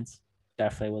 Carlos Sainz,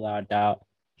 definitely without a doubt.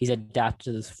 He's adapted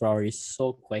to this Ferrari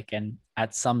so quick, and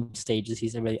at some stages,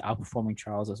 he's really outperforming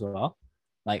Charles as well.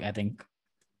 Like, I think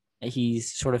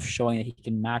he's sort of showing that he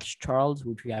can match Charles,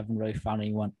 which we haven't really found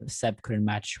anyone. Seb couldn't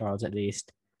match Charles, at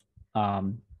least.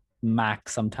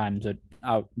 Max sometimes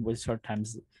would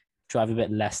sometimes drive a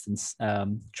bit less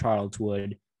than Charles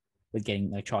would, with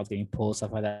getting like Charles getting pulled,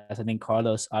 stuff like that. So I think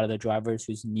Carlos, out of the drivers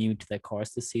who's new to the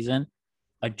course this season,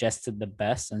 adjusted the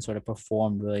best and sort of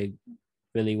performed really,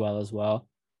 really well as well.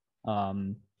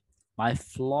 My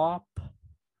flop,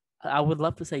 I would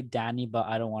love to say Danny, but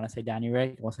I don't want to say Danny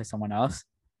Rick. I want to say someone else.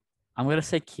 I'm going to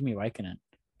say Kimi Räikkönen,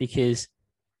 because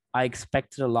I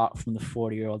expected a lot from the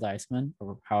 40-year-old Iceman,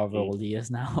 or however old he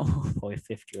is now, probably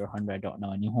 50 or 100, I don't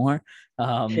know anymore.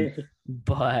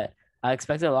 But I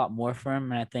expected a lot more from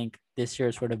him, and I think this year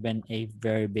has sort of been a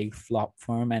very big flop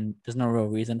for him, and there's no real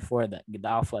reason for it. The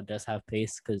Alpha does have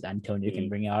pace because Antonio can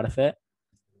bring out of it.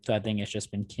 So I think it's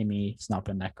just been Kimi. It's not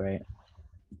been that great.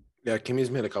 Yeah, Kimi's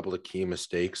made a couple of key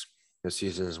mistakes this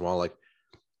season as well. Like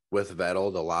with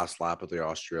Vettel, the last lap of the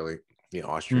Austrian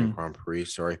Grand Prix,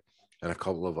 and a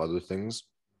couple of other things.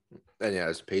 And yeah,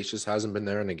 his pace just hasn't been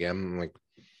there. And again, like,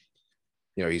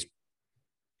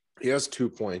 he has 2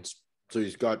 points, so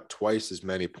he's got twice as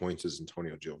many points as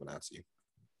Antonio Giovinazzi.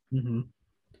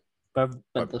 But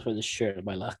that's for the shirt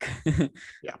by luck.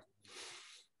 Yeah.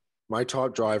 My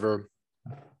top driver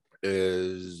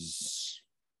is,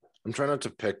 I'm trying not to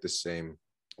pick the same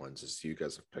ones as you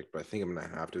guys have picked, but I think I'm gonna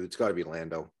have to. It's got to be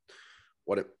Lando.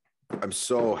 I'm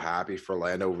so happy for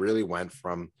Lando. Really went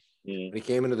from when he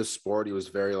came into the sport, he was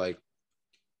very like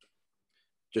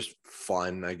just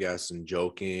fun, I guess, and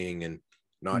joking and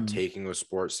not taking the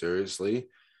sport seriously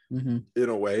in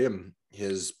a way. And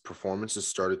his performances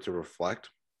started to reflect.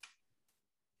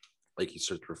 Like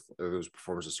those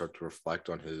performances start to reflect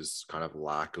on his kind of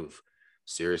lack of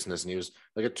seriousness. And he was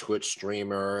like a Twitch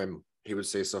streamer, and he would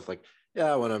say stuff like,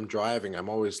 yeah, when I'm driving, I'm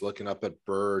always looking up at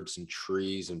birds and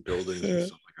trees and buildings and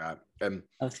stuff like that. And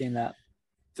I've seen that.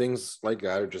 Things like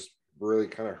that are just really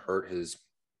kind of hurt his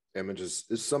images.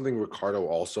 This is something Ricardo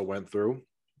also went through.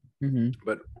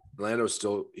 But Lando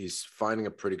he's finding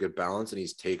a pretty good balance, and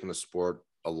he's taking the sport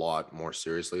a lot more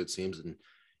seriously, it seems. And,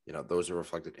 those are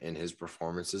reflected in his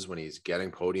performances when he's getting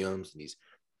podiums and he's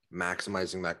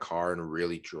maximizing that car and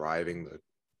really driving the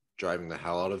driving the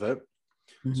hell out of it.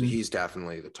 So he's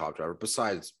definitely the top driver.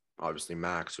 Besides, obviously,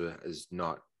 Max, who has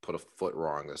not put a foot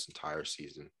wrong this entire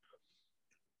season.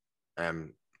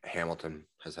 And Hamilton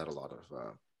has had a lot of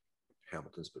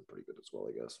Hamilton's been pretty good as well,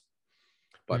 I guess.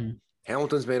 But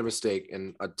Hamilton's made a mistake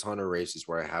in a ton of races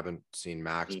where I haven't seen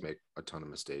Max make a ton of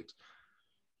mistakes.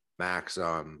 Max,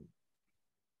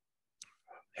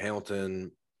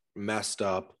 Hamilton messed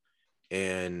up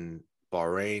in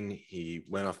Bahrain. He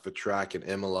went off the track in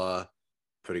Imola.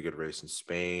 Pretty good race in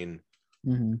Spain.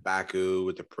 Baku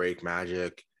with the brake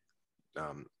magic.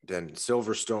 Then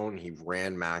Silverstone, he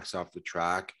ran Max off the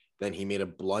track. Then he made a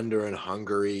blunder in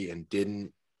Hungary and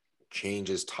didn't change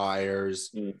his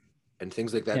tires and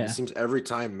things like that. It seems every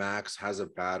time Max has a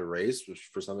bad race, which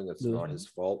for something that's not his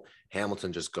fault,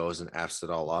 Hamilton just goes and F's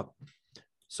it all up.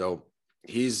 So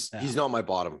he's not my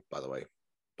bottom, by the way,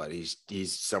 but he's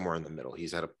somewhere in the middle.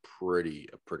 He's had a pretty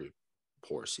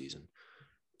poor season.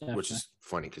 Definitely. Which is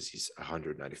funny because he's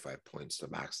 195 points to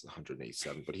Max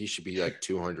 187, but he should be like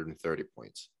 230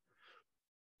 points.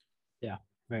 Yeah,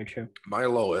 very true. My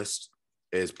lowest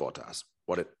is Bottas.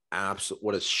 What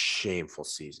a shameful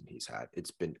season he's had. It's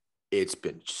been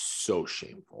so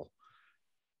shameful.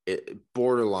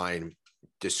 Borderline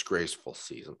disgraceful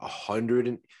season.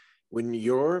 When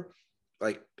you're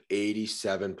like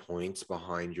 87 points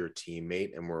behind your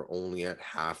teammate and we're only at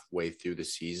halfway through the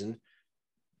season,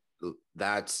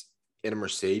 that's in a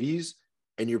Mercedes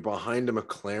and you're behind a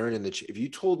McLaren if you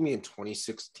told me in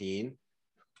 2016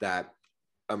 that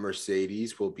a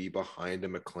Mercedes will be behind a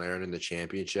McLaren in the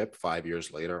championship 5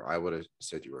 years later, I would have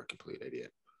said you were a complete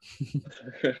idiot.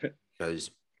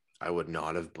 Because I would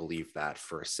not have believed that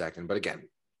for a second. But again,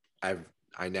 I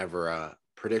never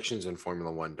predictions in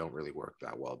Formula One don't really work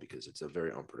that well because it's a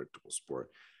very unpredictable sport.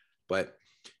 But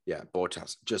yeah,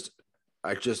 Bottas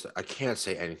I can't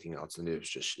say anything else. And it's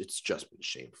just been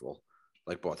shameful.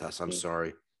 Like Bottas, I'm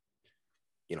sorry.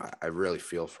 You know, I really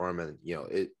feel for him. And, you know,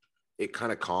 it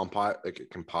kind of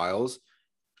compiles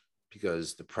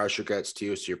because the pressure gets to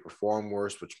you. So you perform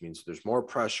worse, which means there's more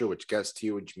pressure, which gets to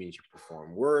you, which means you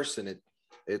perform worse. And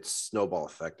it's snowball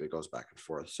effect. It goes back and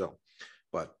forth. So,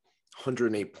 but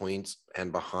 108 points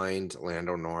and behind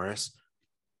Lando Norris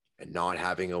and not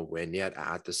having a win yet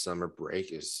at the summer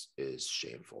break is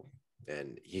shameful.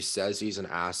 And he says he's an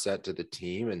asset to the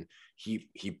team, and he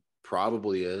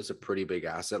probably is a pretty big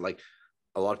asset. Like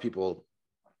a lot of people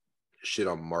shit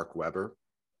on Mark Weber,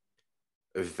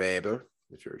 if you're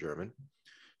German.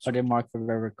 Or did Mark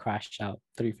Webber crash out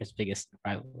 3 of his biggest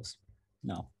rivals?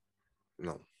 No.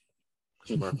 Mark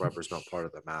Webber's not part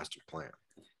of the master plan.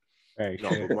 Very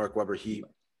true. But Mark Webber, he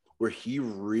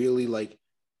really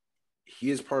he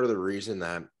is part of the reason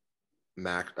that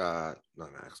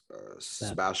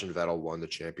Sebastian Vettel won the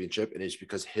championship, and it's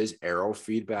because his aero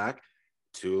feedback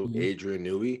to Adrian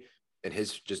Newey and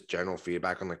his just general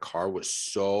feedback on the car was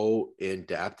so in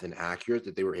depth and accurate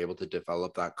that they were able to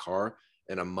develop that car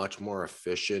in a much more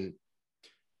efficient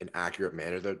and accurate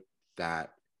manner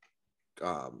that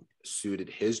suited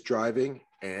his driving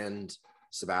and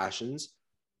Sebastian's.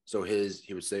 So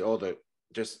he would say,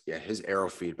 his aero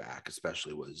feedback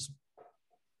especially was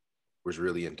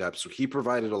really in depth. So he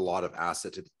provided a lot of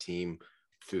asset to the team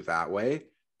through that way.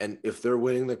 And if they're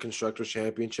winning the Constructors'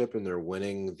 Championship and they're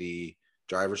winning the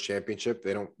Drivers' Championship,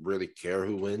 they don't really care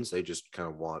who wins. They just kind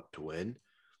of want to win.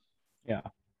 Yeah.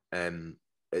 And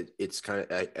it's kind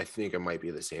of, I think it might be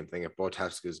the same thing. If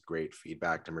Bottas gives great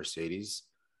feedback to Mercedes,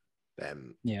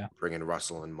 then bringing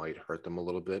Russell in might hurt them a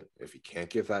little bit if he can't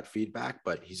give that feedback.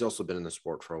 But he's also been in the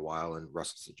sport for a while, and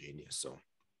Russell's a genius. So.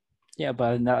 Yeah,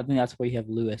 but I think that's why you have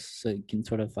Lewis, so you can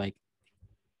sort of like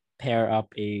pair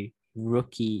up a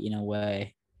rookie in a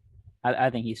way.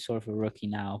 I think he's sort of a rookie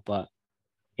now, but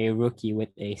a rookie with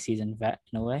a seasoned vet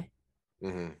in a way.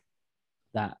 Mm-hmm.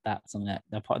 That's something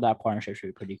that partnership should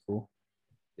be pretty cool.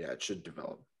 Yeah, it should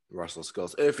develop Russell's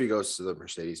skills if he goes to the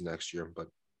Mercedes next year. But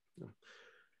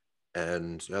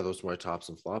and yeah, those are my tops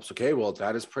and flops. Okay, well,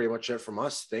 that is pretty much it from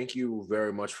us. Thank you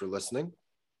very much for listening.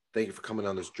 Thank you for coming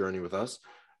on this journey with us.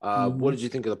 What did you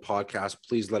think of the podcast?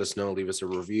 Please let us know. Leave us a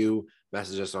review.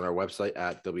 Message us on our website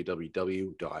at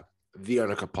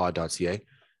www.theundercutpod.ca.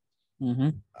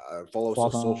 Follow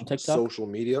us on social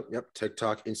media. Yep,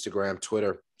 TikTok, Instagram,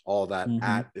 Twitter, all that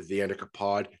at The Undercut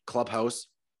Pod. Clubhouse.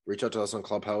 Reach out to us on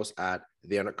Clubhouse at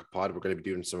The Undercut Pod. We're going to be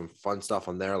doing some fun stuff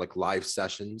on there, like live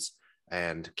sessions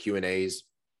and Q&As,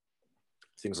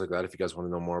 things like that. If you guys want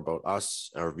to know more about us,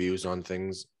 our views on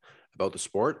things about the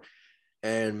sport.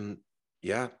 And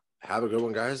yeah, have a good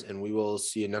one, guys. And we will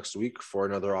see you next week for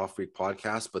another off-week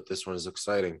podcast. But this one is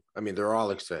exciting. I mean, they're all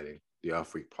exciting, the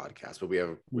off-week podcast. But we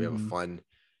have a fun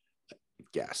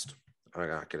guest. I'm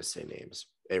not going to say names.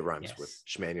 It rhymes with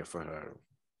Shmania Ferraro.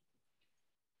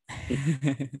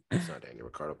 It's not Daniel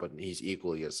Ricciardo, but he's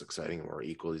equally as exciting, and we're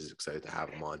equally as excited to have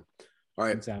him on. All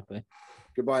right. Exactly.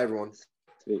 Goodbye, everyone.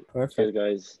 Perfect. Cheers,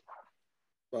 guys.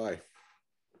 Bye.